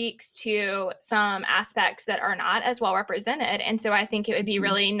she speaks to some aspects that are not as well represented. And so I think it would be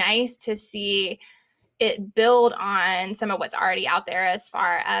really nice to see it build on some of what's already out there as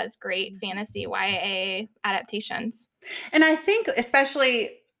far as great fantasy YA adaptations. And I think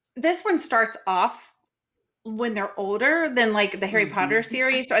especially this one starts off when they're older than like the Harry Potter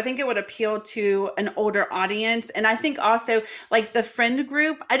series. So I think it would appeal to an older audience. And I think also like the friend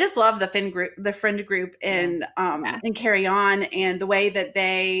group, I just love the friend group in Carry On, and the way that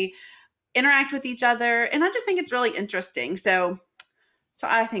they interact with each other. And I just think it's really interesting. So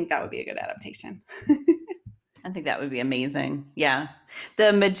I think that would be a good adaptation. I think that would be amazing. Yeah.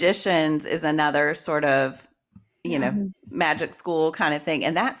 The Magicians is another sort of, you know, magic school kind of thing.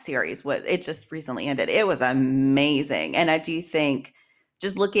 And that series, it just recently ended. It was amazing. And I do think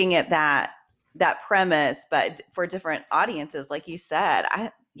just looking at that premise, but for different audiences, like you said, I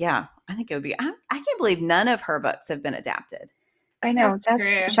think it would be, I can't believe none of her books have been adapted. I know.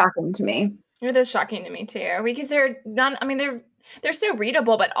 That's shocking to me. It is shocking to me too, because they're so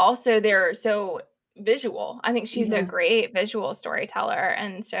readable, but also they're so visual. I think she's a great visual storyteller.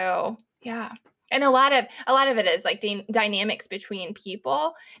 And so, yeah. And a lot of it is like dynamics between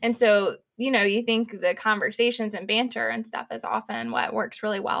people. And so, you think the conversations and banter and stuff is often what works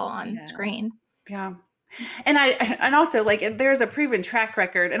really well on screen. Yeah. And also like there's a proven track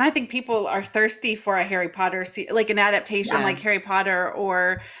record, and I think people are thirsty for a Harry Potter, like an adaptation like Harry Potter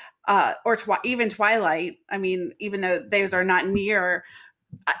or even Twilight. I mean, even though those are not near,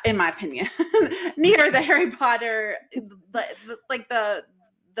 in my opinion, near the Harry Potter, like the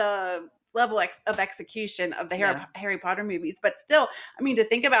level of execution of the Harry Potter movies, but still, I mean, to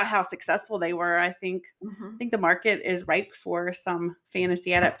think about how successful they were, I think the market is ripe for some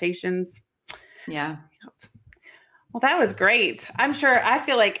fantasy adaptations. Yeah. Well, that was great. I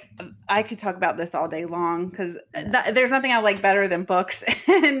feel like I could talk about this all day long, because there's nothing I like better than books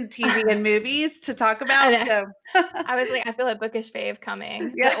and TV and movies to talk about. So I was like, I feel a bookish fave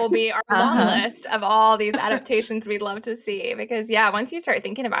coming. That will be our long list of all these adaptations we'd love to see, because once you start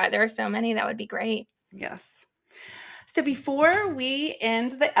thinking about it, there are so many that would be great. Yes. So before we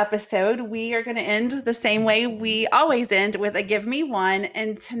end the episode, we are going to end the same way we always end, with a Give Me One.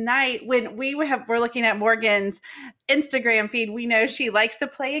 And tonight, when we're looking at Morgan's Instagram feed, we know she likes to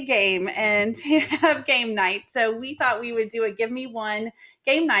play a game and have game night. So we thought we would do a Give Me One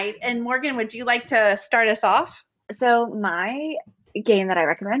game night. And Morgan, would you like to start us off? So my game that I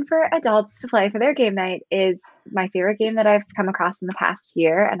recommend for adults to play for their game night is my favorite game that I've come across in the past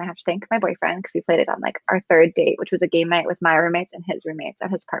year. And I have to thank my boyfriend, because we played it on like our third date, which was a game night with my roommates and his roommates at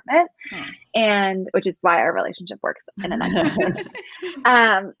his apartment. And which is why our relationship works in a nutshell.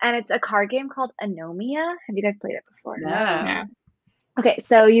 And it's a card game called Anomia. Have you guys played it before? No. Okay,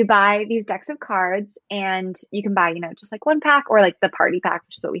 so you buy these decks of cards, and you can buy, just like one pack, or like the party pack,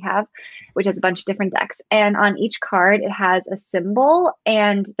 which is what we have, which has a bunch of different decks. And on each card, it has a symbol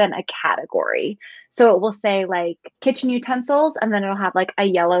and then a category. So it will say like kitchen utensils, and then it'll have like a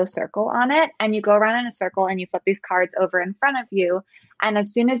yellow circle on it. And you go around in a circle and you flip these cards over in front of you. And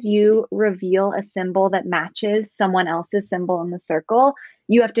as soon as you reveal a symbol that matches someone else's symbol in the circle,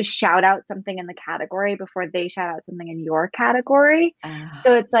 you have to shout out something in the category before they shout out something in your category.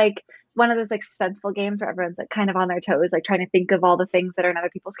 So it's like one of those like suspenseful games where everyone's like kind of on their toes, like trying to think of all the things that are in other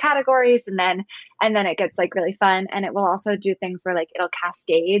people's categories. And then it gets like really fun. And it will also do things where like it'll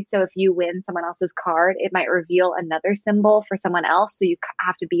cascade. So if you win someone else's card, it might reveal another symbol for someone else. So you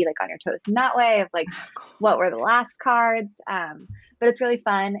have to be like on your toes in that way of like, what were the last cards? But it's really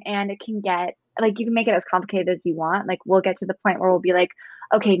fun, and it can get like, you can make it as complicated as you want. Like we'll get to the point where we'll be like,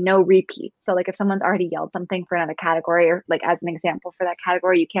 okay, no repeats. So like if someone's already yelled something for another category, or like as an example for that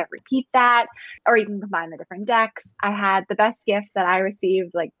category, you can't repeat that, or you can combine the different decks. I had the best gift that I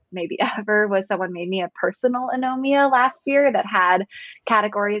received like maybe ever was someone made me a personal Anomia last year that had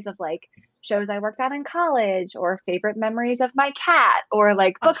categories of like shows I worked on in college, or favorite memories of my cat, or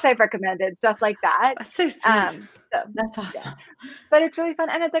like books I've recommended, stuff like that. That's so sweet. That's awesome. Yeah. But it's really fun.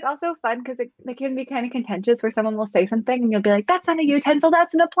 And it's like also fun because it can be kind of contentious, where someone will say something and you'll be like, that's not a utensil,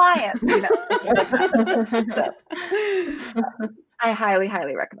 that's an appliance. So, I highly,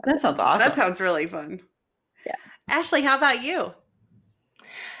 highly recommend That sounds awesome. That sounds really fun. Yeah. Ashley, how about you?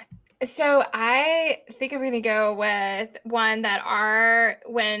 So I think I'm going to go with one that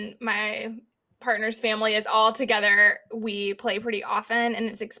when my partner's family is all together, we play pretty often, and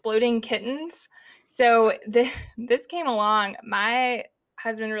it's Exploding Kittens. So this came along. My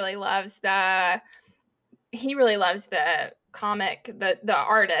husband he really loves the comic, the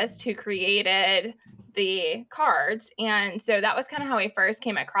artist who created the cards. And so that was kind of how he first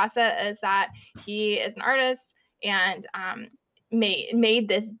came across it, is that he is an artist and made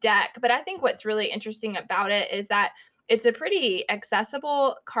this deck. But I think what's really interesting about it is that it's a pretty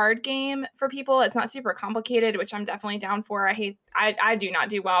accessible card game for people. It's not super complicated, which I'm definitely down for. I do not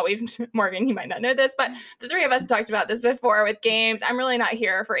do well. Morgan, you might not know this, but the three of us talked about this before with games. I'm really not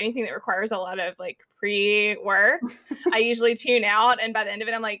here for anything that requires a lot of like pre-work. I usually tune out, and by the end of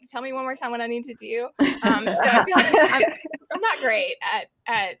it, I'm like, tell me one more time what I need to do. So I feel like I'm not great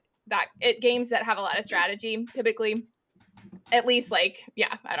at games that have a lot of strategy, typically. At least I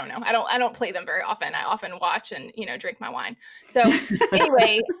don't know. I don't play them very often. I often watch and, drink my wine. So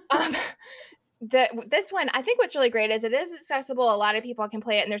anyway, this one, I think what's really great is it is accessible. A lot of people can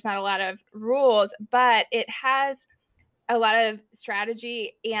play it and there's not a lot of rules, but it has a lot of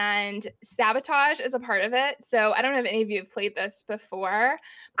strategy and sabotage as a part of it. So I don't know if any of you have played this before,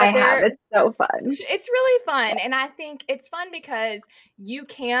 but I have. It's so fun. It's really fun. And I think it's fun because you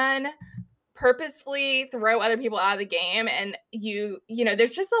can purposefully throw other people out of the game, and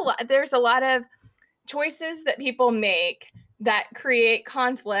there's a lot of choices that people make that create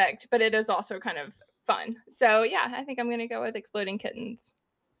conflict, but it is also kind of fun. So yeah, I think I'm gonna go with Exploding Kittens.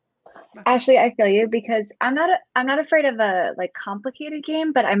 Ashley, I feel you because I'm not afraid of a like complicated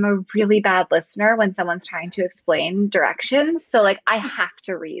game, but I'm a really bad listener when someone's trying to explain directions. So like I have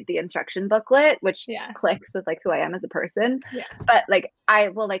to read the instruction booklet, which clicks with like who I am as a person. Yeah. But like I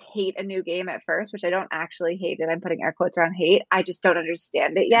will like hate a new game at first, which I don't actually hate it. I'm putting air quotes around hate. I just don't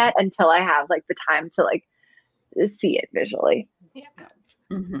understand it yet until I have like the time to like see it visually. Yeah.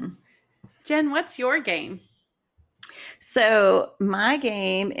 Mm-hmm. Jen, what's your game? So my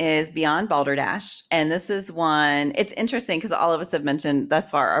game is Beyond Balderdash. And this is one, it's interesting because all of us have mentioned thus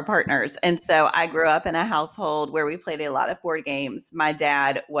far our partners. And so I grew up in a household where we played a lot of board games. My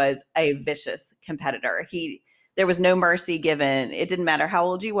dad was a vicious competitor. There was no mercy given. It didn't matter how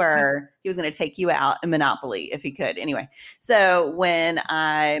old you were. He was going to take you out in Monopoly if he could. Anyway, so when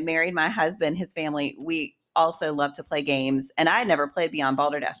I married my husband, his family, we also love to play games. And I had never played Beyond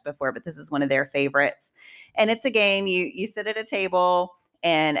Balderdash before, but this is one of their favorites. And it's a game you sit at a table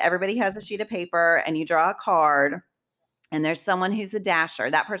and everybody has a sheet of paper and you draw a card and there's someone who's the dasher.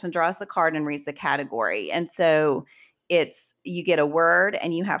 That person draws the card and reads the category. And so you get a word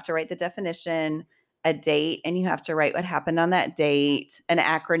and you have to write the definition, a date, and you have to write what happened on that date, an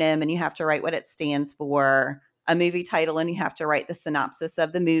acronym, and you have to write what it stands for, a movie title, and you have to write the synopsis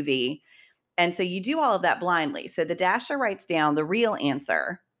of the movie. And so you do all of that blindly. So the dasher writes down the real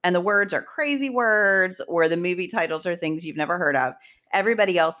answer, and the words are crazy words, or the movie titles are things you've never heard of.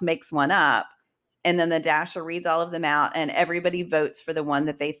 Everybody else makes one up. And then the dasher reads all of them out, and everybody votes for the one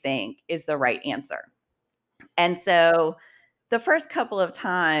that they think is the right answer. And so the first couple of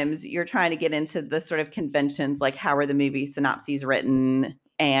times you're trying to get into the sort of conventions, like how are the movie synopses written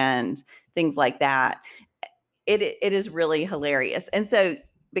and things like that. It is really hilarious. And so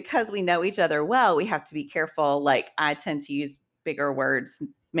because we know each other well, we have to be careful. Like I tend to use bigger words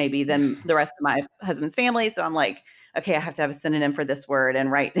maybe than the rest of my husband's family. So I'm like, okay, I have to have a synonym for this word and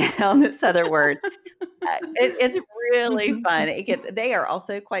write down this other word. It's really fun. They are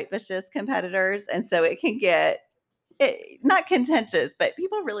also quite vicious competitors. And so it can get not contentious, but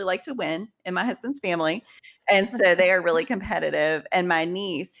people really like to win in my husband's family. And so they are really competitive. And my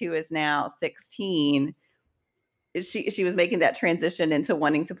niece, who is now 16, she was making that transition into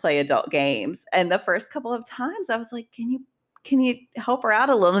wanting to play adult games. And the first couple of times I was like, can you help her out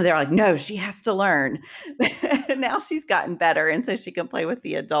a little? And they're like, no, she has to learn. Now she's gotten better. And so she can play with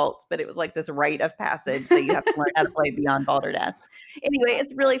the adults, but it was like this rite of passage that you have to learn how to play Beyond Balderdash. Anyway,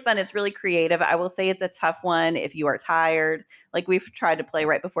 it's really fun. It's really creative. I will say it's a tough one if you are tired. Like we've tried to play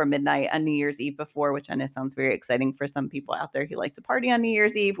right before midnight on New Year's Eve before, which I know sounds very exciting for some people out there who like to party on New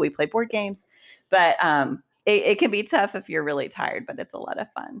Year's Eve. We play board games, but, it can be tough if you're really tired, but it's a lot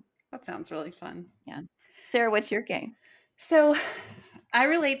of fun. That sounds really fun. Yeah. Sarah, what's your game? So I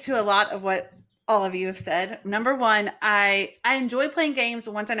relate to a lot of what all of you have said. Number one, I enjoy playing games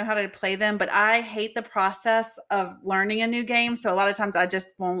once I know how to play them, but I hate the process of learning a new game. So a lot of times I just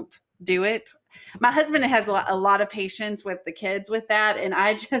won't do it. My husband has a lot of patience with the kids with that. And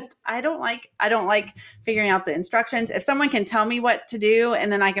I don't like figuring out the instructions. If someone can tell me what to do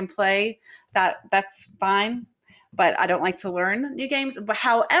and then I can play, that's fine. but I don't like to learn new games. But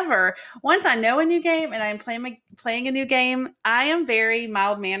however, once I know a new game and I'm playing a new game, I am very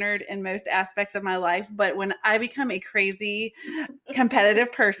mild-mannered in most aspects of my life. But when I become a crazy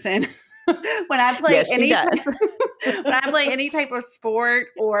competitive person, when I play when I play any type of sport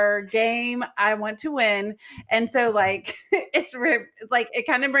or game, I want to win. And so like it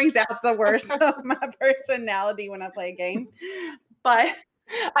kind of brings out the worst of my personality when I play a game. But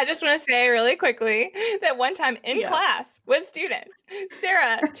I just want to say really quickly that one time in class with students,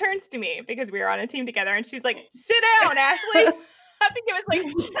 Sarah turns to me because we were on a team together and she's like, "Sit down, Ashley." I think it was like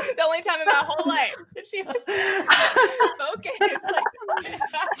the only time in my whole life that she was focused.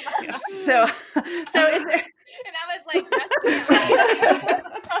 And I was like,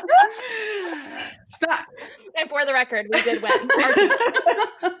 stop. And for the record, we did win.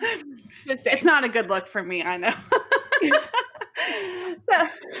 It's not a good look for me, I know.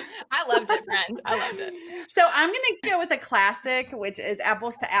 I loved it, friend. I loved it. So I'm going to go with a classic, which is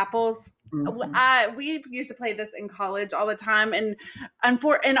Apples to Apples. Mm-hmm. We used to play this in college all the time. And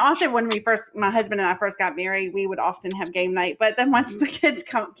often when my husband and I first got married, we would often have game night. But then once the kids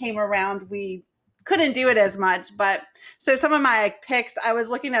came around, we couldn't do it as much. But so some of my picks, I was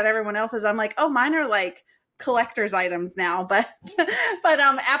looking at everyone else's. I'm like, oh, mine are like collector's items now. But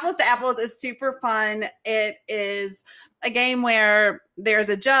Apples to Apples is super fun. It is a game where there's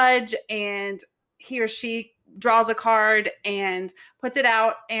a judge and he or she draws a card and puts it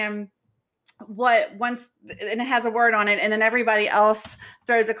out and it has a word on it, and then everybody else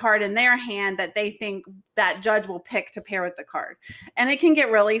throws a card in their hand that they think that judge will pick to pair with the card. And it can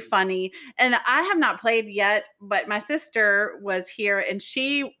get really funny. And I have not played yet, but my sister was here and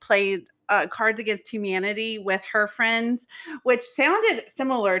she played Cards Against Humanity with her friends, which sounded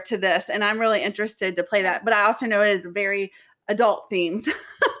similar to this. And I'm really interested to play that. But I also know it is very adult themes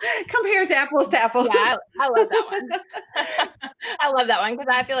compared to Apples to Apples. Yeah, I love that one. I love that one because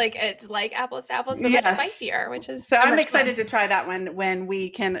I feel like it's like Apples to Apples, but much spicier, which is so I'm excited to try that one when we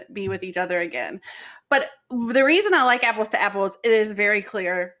can be with each other again. But the reason I like Apples to Apples, it is very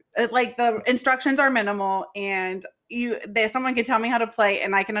clear. Like the instructions are minimal and someone can tell me how to play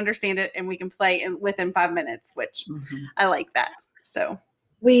and I can understand it and we can play within 5 minutes, which I like that. So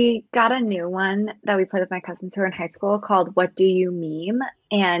we got a new one that we played with my cousins who are in high school called What Do You Meme?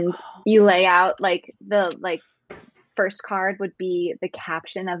 And you lay out the first card would be the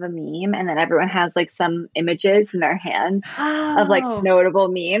caption of a meme, and then everyone has like some images in their hands of like notable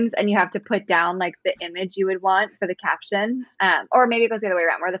memes, and you have to put down like the image you would want for the caption, or maybe it goes the other way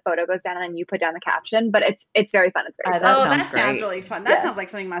around where the photo goes down and then you put down the caption. But it's very fun. It's very fun. That sounds really fun. That sounds like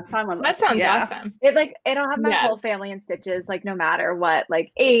something my son would like. That sounds awesome. It'll have my whole family in stitches, like no matter what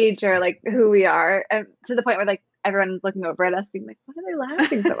like age or like who we are, to the point where like everyone's looking over at us being like, what are they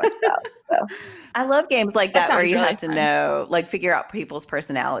laughing so much about? So I love games like that where you have to know, like figure out people's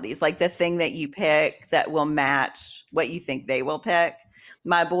personalities, like the thing that you pick that will match what you think they will pick.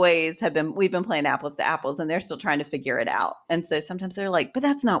 My boys we've been playing Apples to Apples and they're still trying to figure it out. And so sometimes they're like, but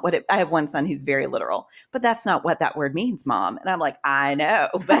that's not what I have one son who's very literal, but that's not what that word means, Mom. And I'm like, I know,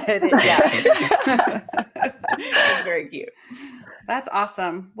 but it's very cute. That's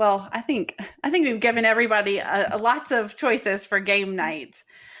awesome. Well, I think we've given everybody lots of choices for game night.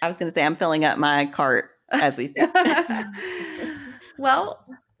 I was going to say I'm filling up my cart as we speak. Well,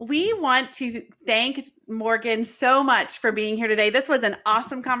 we want to thank Morgan so much for being here today. This was an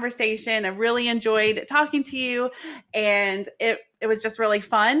awesome conversation. I really enjoyed talking to you, and it was just really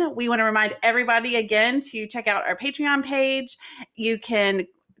fun. We want to remind everybody again to check out our Patreon page. You can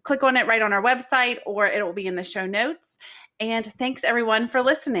click on it right on our website, or it will be in the show notes. And thanks everyone for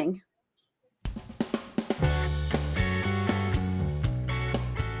listening.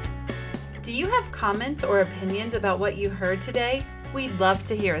 Do you have comments or opinions about what you heard today? We'd love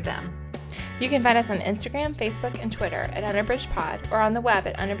to hear them. You can find us on Instagram, Facebook, and Twitter at UnabridgedPod or on the web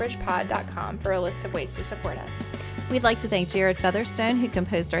at unabridgedpod.com for a list of ways to support us. We'd like to thank Jared Featherstone, who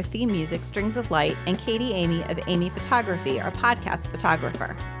composed our theme music, Strings of Light, and Katie Amy of Amy Photography, our podcast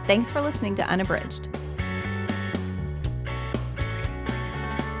photographer. Thanks for listening to Unabridged.